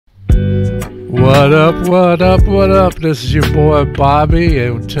What up, what up, what up? This is your boy Bobby,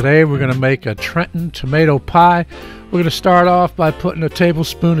 and today we're going to make a Trenton tomato pie. We're going to start off by putting a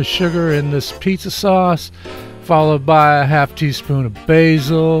tablespoon of sugar in this pizza sauce, followed by a half teaspoon of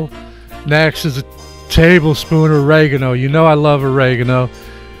basil. Next is a tablespoon of oregano. You know I love oregano.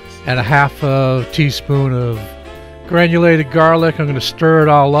 And a half a teaspoon of granulated garlic. I'm going to stir it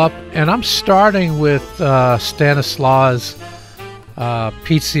all up, and I'm starting with Stanislaus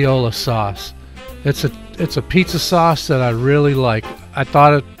Pizziola sauce. It's a pizza sauce that I really like. I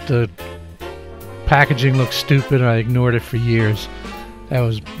thought the packaging looked stupid and I ignored it for years. That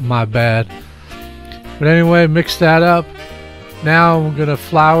was my bad. But anyway, mix that up. Now I'm going to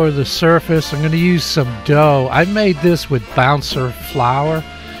flour the surface. I'm going to use some dough. I made this with bouncer flour.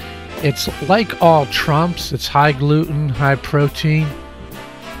 It's like all Trumps. It's high gluten, high protein.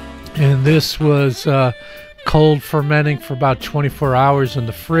 And this was cold fermenting for about 24 hours in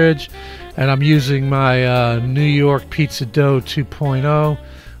the fridge. And I'm using my New York Pizza Dough 2.0,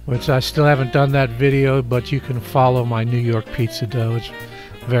 which I still haven't done that video, but you can follow my New York Pizza Dough. It's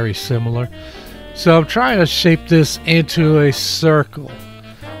very similar. So I'm trying to shape this into a circle.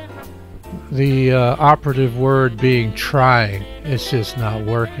 The operative word being trying. It's just not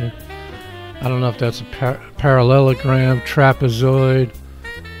working. I don't know if that's a parallelogram, trapezoid.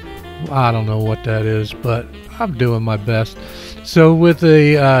 I don't know what that is, but I'm doing my best. So with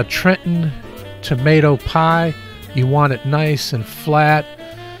a Trenton tomato pie, you want it nice and flat.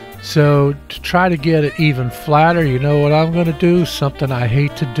 So to try to get it even flatter, you know what I'm going to do? Something I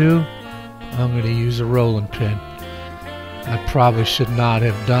hate to do. I'm going to use a rolling pin. I probably should not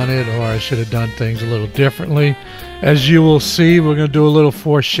have done it, or I should have done things a little differently. As you will see, we're going to do a little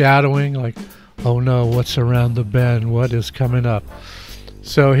foreshadowing, like, oh no, what's around the bend? What is coming up?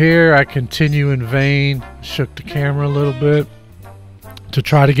 So here I continue in vain, shook the camera a little bit to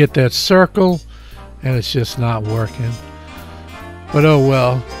try to get that circle, and it's just not working. But oh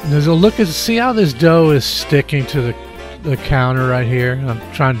well. There's a look at, see how this dough is sticking to the counter right here. I'm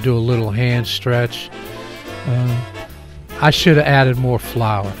trying to do a little hand stretch. I should have added more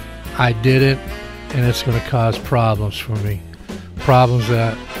flour. I didn't, and it's going to cause problems for me. Problems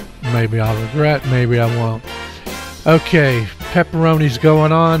that maybe I'll regret, maybe I won't. Okay, pepperoni's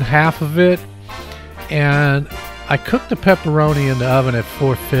going on, half of it, and I cooked the pepperoni in the oven at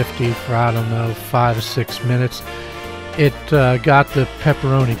 450 for, I don't know, 5 or 6 minutes. It got the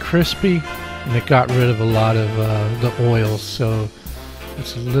pepperoni crispy, and it got rid of a lot of the oils, so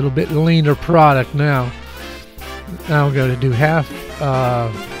it's a little bit leaner product now. Now I'm going to do half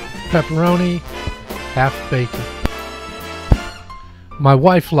pepperoni, half bacon. My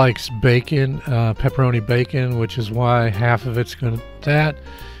wife likes bacon, pepperoni bacon, which is why half of it's going to that,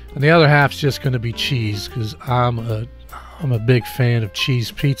 and the other half's just going to be cheese, because I'm a big fan of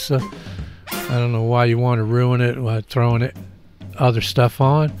cheese pizza. I don't know why you want to ruin it by throwing other stuff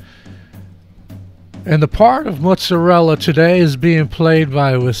on. And the part of mozzarella today is being played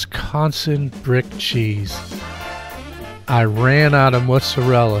by Wisconsin brick cheese. I ran out of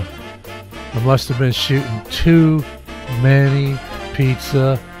mozzarella. I must have been shooting too many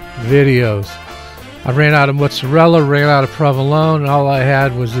pizza videos. I ran out of mozzarella, ran out of provolone, and all I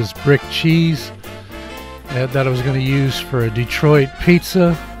had was this brick cheese that I was going to use for a Detroit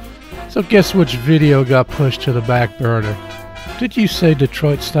pizza. So guess which video got pushed to the back burner? Did you say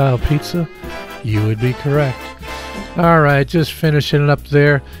Detroit style pizza? You would be correct. Alright, just finishing it up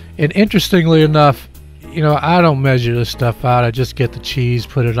there. And interestingly enough, you know, I don't measure this stuff out. I just get the cheese,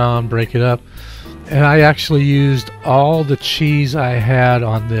 put it on, break it up. And I actually used all the cheese I had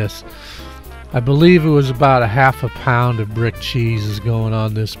on this. I believe it was about a half a pound of brick cheese is going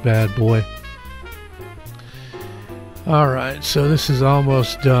on this bad boy. Alright, so this is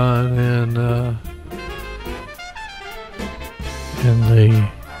almost done, and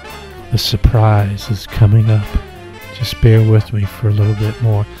the surprise is coming up. Just bear with me for a little bit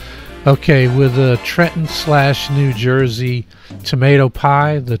more. Okay, with the Trenton / New Jersey tomato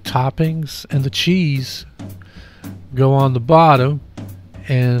pie, the toppings and the cheese go on the bottom,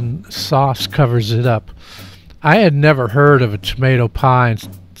 and sauce covers it up. I had never heard of a tomato pie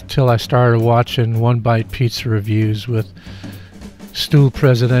until I started watching One Bite Pizza reviews with Stool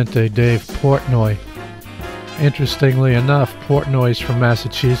Presidente Dave Portnoy. Interestingly enough, Portnoy's from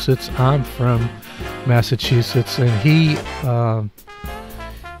Massachusetts. I'm from Massachusetts, and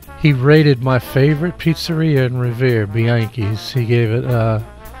he rated my favorite pizzeria in Revere, Bianchi's. He gave it an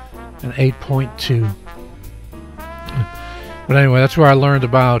 8.2. But anyway, that's where I learned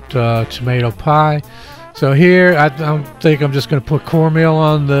about tomato pie. So here, I think I'm just going to put cornmeal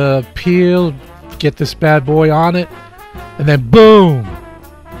on the peel, get this bad boy on it, and then boom!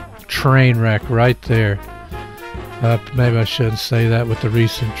 train wreck right there. Maybe I shouldn't say that with the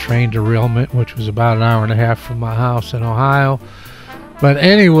recent train derailment, which was about an hour and a half from my house in Ohio. But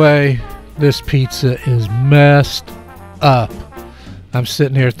anyway, this pizza is messed up. I'm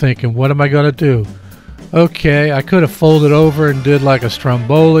sitting here thinking, what am I going to do? Okay, I could have folded over and did like a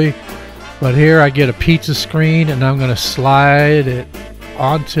stromboli, but here I get a pizza screen and I'm going to slide it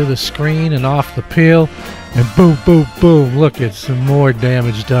onto the screen and off the peel, and boom, boom, boom. Look, it's some more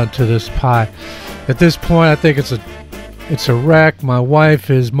damage done to this pie. At this point, I think it's a wreck. My wife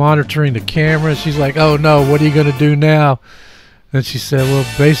is monitoring the camera. She's like, oh no, what are you going to do now? And she said, well,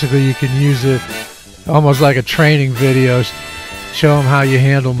 basically you can use it almost like a training video. Show them how you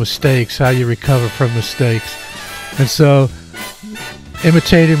handle mistakes, how you recover from mistakes. And so,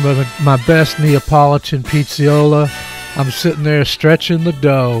 imitating my best Neapolitan pizziola, I'm sitting there stretching the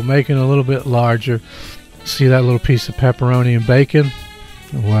dough, making it a little bit larger. See that little piece of pepperoni and bacon?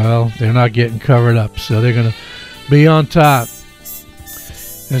 Well, they're not getting covered up, so they're going to be on top.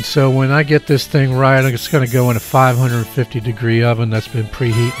 And so when I get this thing right, it's going to go in a 550-degree oven that's been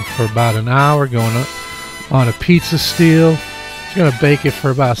preheating for about an hour, going up on a pizza steel. It's going to bake it for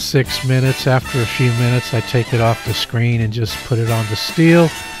about 6 minutes. After a few minutes, I take it off the screen and just put it on the steel.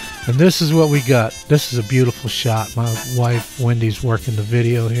 And this is what we got. This is a beautiful shot. My wife, Wendy's, working the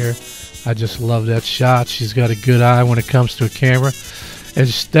video here. I just love that shot. She's got a good eye when it comes to a camera. And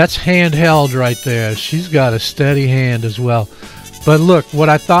that's handheld right there. She's got a steady hand as well. But look, what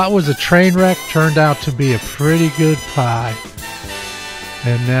I thought was a train wreck turned out to be a pretty good pie.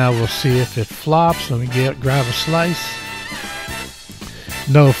 And now we'll see if it flops. Let me grab a slice.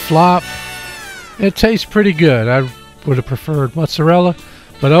 No flop. It tastes pretty good. I would have preferred mozzarella,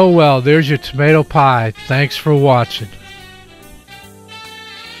 but oh well, there's your tomato pie. Thanks for watching.